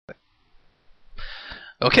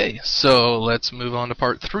Okay, so let's move on to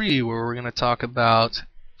part 3, where we're going to talk about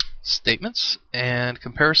statements and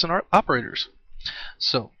comparison operators.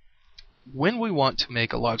 So, when we want to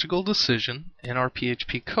make a logical decision in our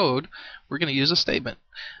PHP code, we're going to use a statement.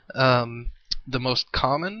 The most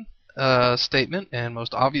common statement and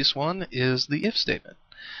most obvious one is the if statement.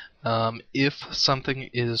 If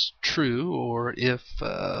something is true, or if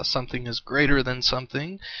something is greater than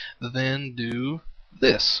something, then do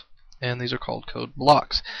this. And these are called code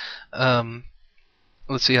blocks.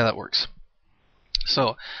 Let's see how that works.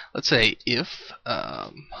 So let's say if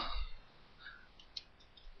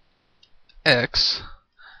x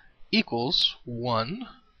equals 1,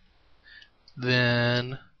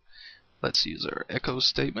 then let's use our echo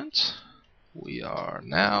statement. We are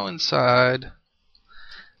now inside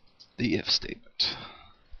the if statement.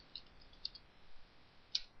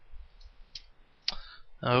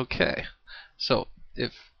 Okay, so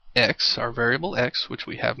if x, our variable x, which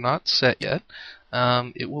we have not set yet,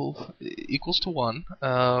 it will equals to 1,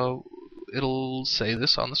 it'll say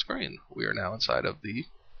this on the screen. We are now inside of the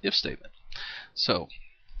if statement. So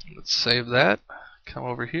let's save that, come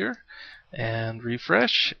over here and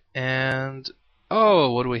refresh, and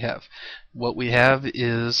oh, what do we have? What we have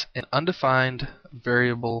is an undefined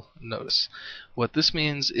variable notice. What this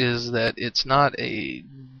means is that it's not a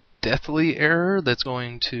deathly error that's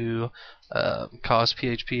going to cause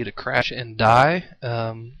PHP to crash and die,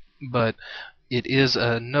 but it is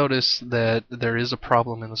a notice that there is a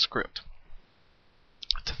problem in the script.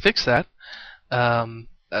 To fix that,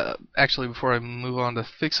 actually, before I move on to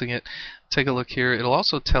fixing it, take a look here. It'll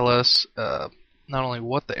also tell us not only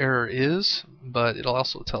what the error is, but it'll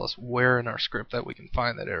also tell us where in our script that we can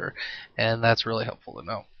find that error, and that's really helpful to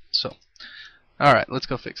know. So, alright, let's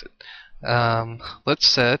go fix it. Let's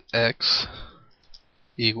set x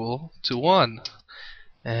equal to 1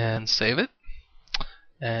 and save it,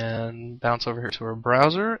 and bounce over here to our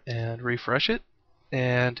browser and refresh it,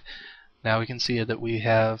 and now we can see that we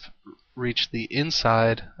have reached the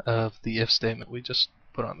inside of the if statement we just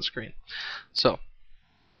put on the screen. So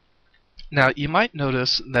now you might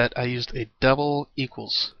notice that I used a double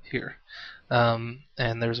equals here, and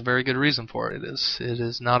there's a very good reason for it. It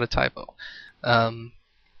is not a typo.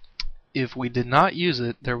 If we did not use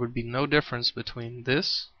it, there would be no difference between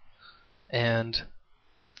this and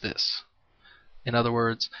this. In other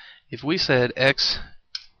words, if we said x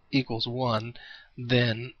equals 1,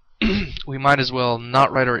 then we might as well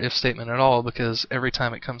not write our if statement at all, because every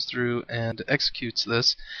time it comes through and executes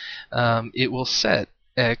this, it will set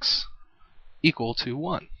x equal to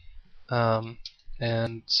 1.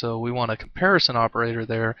 And so we want a comparison operator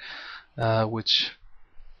there, which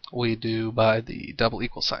we do by the double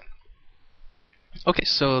equal sign. Okay,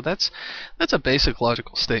 so that's a basic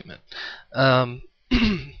logical statement.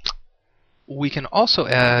 We can also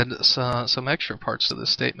add some extra parts to this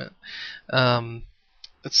statement.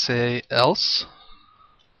 Let's say else,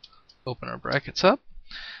 open our brackets up,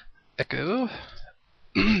 echo,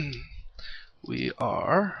 we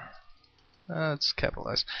are, it's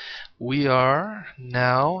capitalized, we are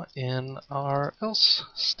now in our else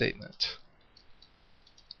statement.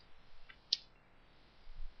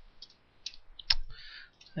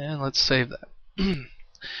 And let's save that.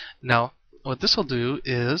 Now, what this will do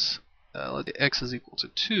is, let x is equal to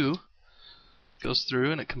 2, goes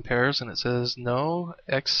through and it compares and it says no,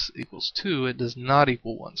 x equals 2, it does not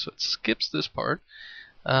equal 1, so it skips this part,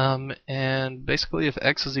 and basically if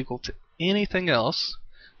x is equal to anything else,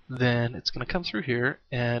 then it's going to come through here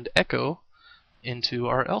and echo into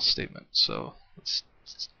our else statement. So let's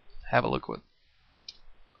have a look what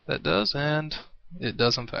that does, and it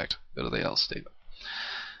does in fact go to the else statement.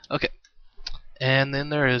 Okay, and then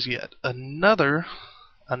there is yet another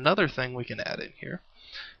thing we can add in here.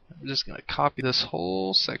 I'm just going to copy this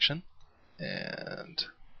whole section and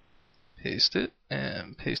paste it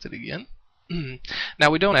and paste it again. Now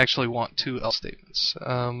we don't actually want two else statements.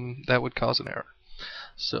 That would cause an error.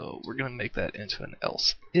 So we're going to make that into an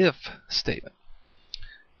else if statement.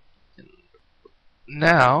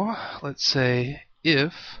 Now let's say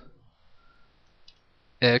if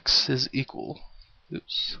x is equal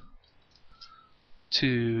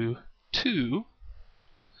to 2,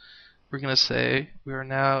 we're going to say we are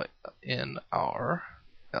now in our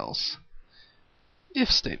else if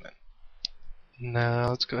statement.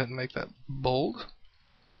 Now let's go ahead and make that bold,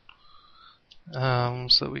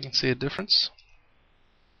 so we can see a difference.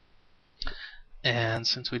 And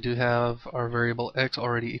since we do have our variable x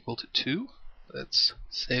already equal to 2, let's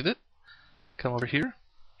save it, come over here,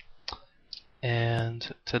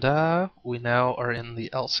 and ta-da, we now are in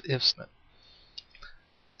the else if statement.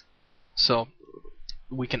 So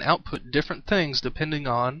we can output different things depending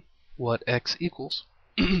on what x equals.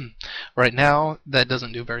 Right now, that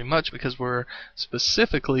doesn't do very much because we're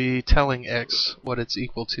specifically telling x what it's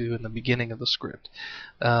equal to in the beginning of the script.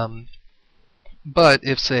 But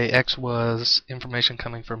if, say, x was information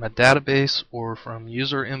coming from a database or from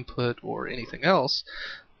user input or anything else,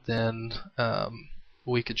 then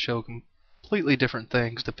we could show completely different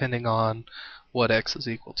things depending on what x is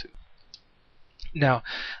equal to. Now,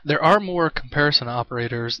 there are more comparison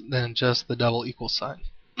operators than just the double equal sign.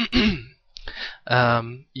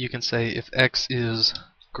 You can say if x is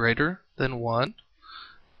greater than 1.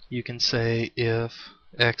 You can say if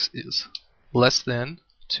x is less than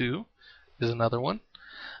 2 is another one.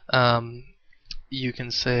 You can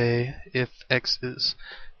say if x is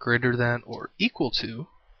greater than or equal to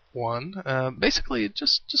 1. Basically,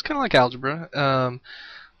 just kind of like algebra.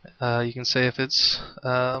 You can say if it's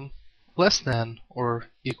less than or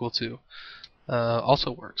equal to.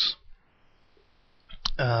 Also works.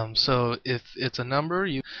 So if it's a number,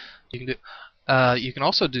 you can do. You can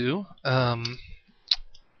also do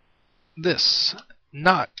this,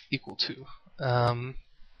 not equal to.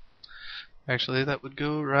 Actually, that would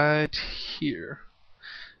go right here.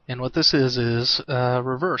 And what this is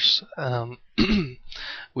reverse.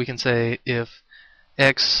 We can say if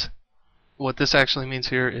x, what this actually means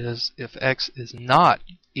here is if x is not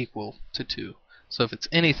equal to 2. So if it's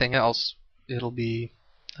anything else, it'll be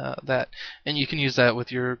that. And you can use that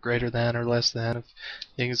with your greater than or less than.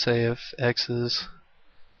 You can say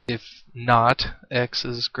if not x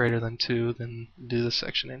is greater than 2, then do this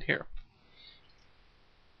section in here.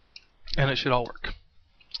 And it should all work.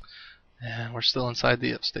 And we're still inside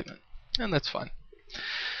the if statement. And that's fine.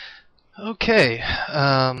 Okay.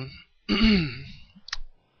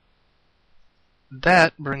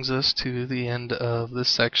 That brings us to the end of this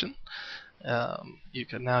section. You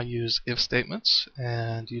can now use if statements,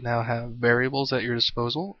 and you now have variables at your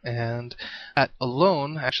disposal, and that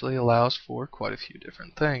alone actually allows for quite a few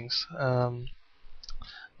different things. In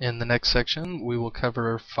the next section, we will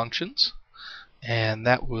cover functions, and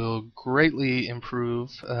that will greatly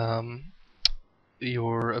improve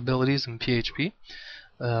your abilities in PHP.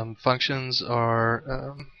 Functions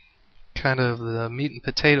are kind of the meat and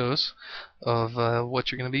potatoes of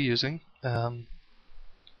what you're going to be using.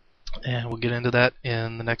 And we'll get into that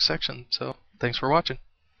in the next section. So thanks for watching.